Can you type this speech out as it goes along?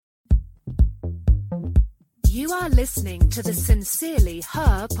You are listening to the Sincerely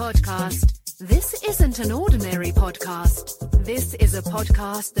Her podcast. This isn't an ordinary podcast. This is a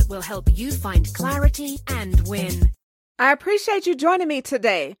podcast that will help you find clarity and win. I appreciate you joining me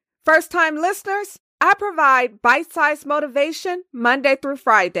today. First-time listeners, I provide bite-sized motivation Monday through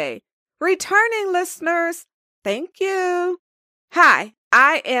Friday. Returning listeners, thank you. Hi,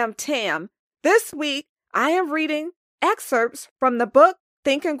 I am Tam. This week, I am reading excerpts from the book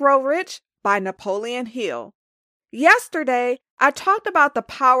Think and Grow Rich by Napoleon Hill. Yesterday, I talked about the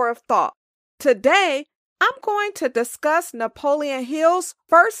power of thought. Today, I'm going to discuss Napoleon Hill's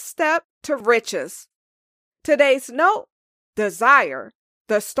first step to riches. Today's note, desire,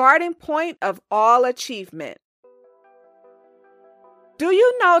 the starting point of all achievement. Do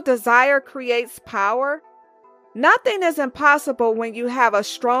you know desire creates power? Nothing is impossible when you have a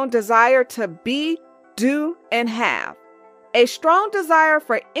strong desire to be, do, and have. A strong desire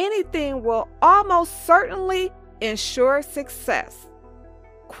for anything will almost certainly ensure success.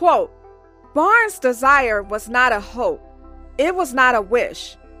 Quote, Barnes' desire was not a hope. It was not a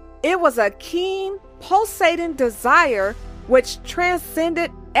wish. It was a keen, pulsating desire which transcended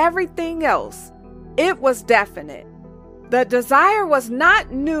everything else. It was definite. The desire was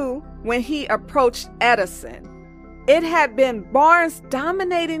not new when he approached Edison. It had been Barnes'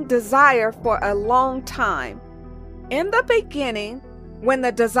 dominating desire for a long time. In the beginning, when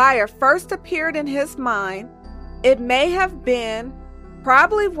the desire first appeared in his mind, it may have been,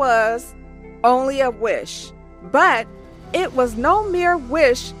 probably was, only a wish. But it was no mere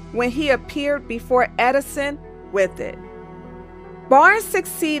wish when he appeared before Edison with it. Barnes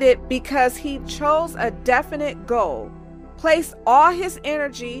succeeded because he chose a definite goal, placed all his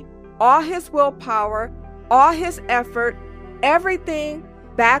energy, all his willpower, all his effort, everything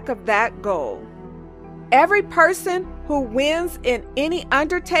back of that goal. Every person who wins in any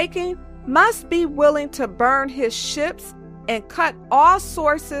undertaking must be willing to burn his ships and cut all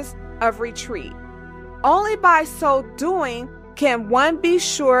sources of retreat. Only by so doing can one be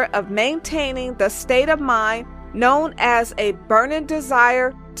sure of maintaining the state of mind known as a burning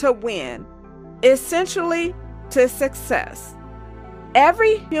desire to win, essentially to success.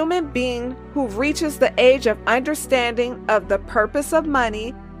 Every human being who reaches the age of understanding of the purpose of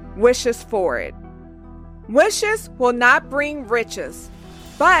money wishes for it. Wishes will not bring riches,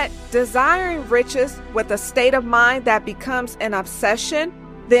 but desiring riches with a state of mind that becomes an obsession,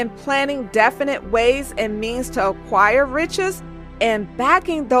 then planning definite ways and means to acquire riches, and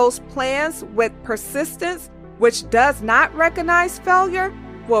backing those plans with persistence, which does not recognize failure,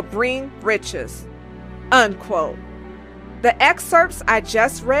 will bring riches. Unquote. The excerpts I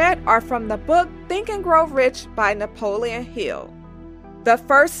just read are from the book Think and Grow Rich by Napoleon Hill. The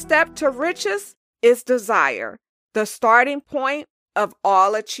first step to riches is desire, the starting point of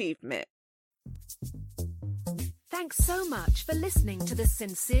all achievement. Thanks so much for listening to the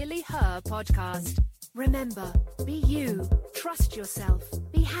Sincerely Her podcast. Remember, be you, trust yourself,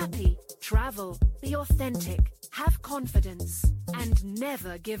 be happy, travel, be authentic, have confidence, and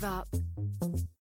never give up.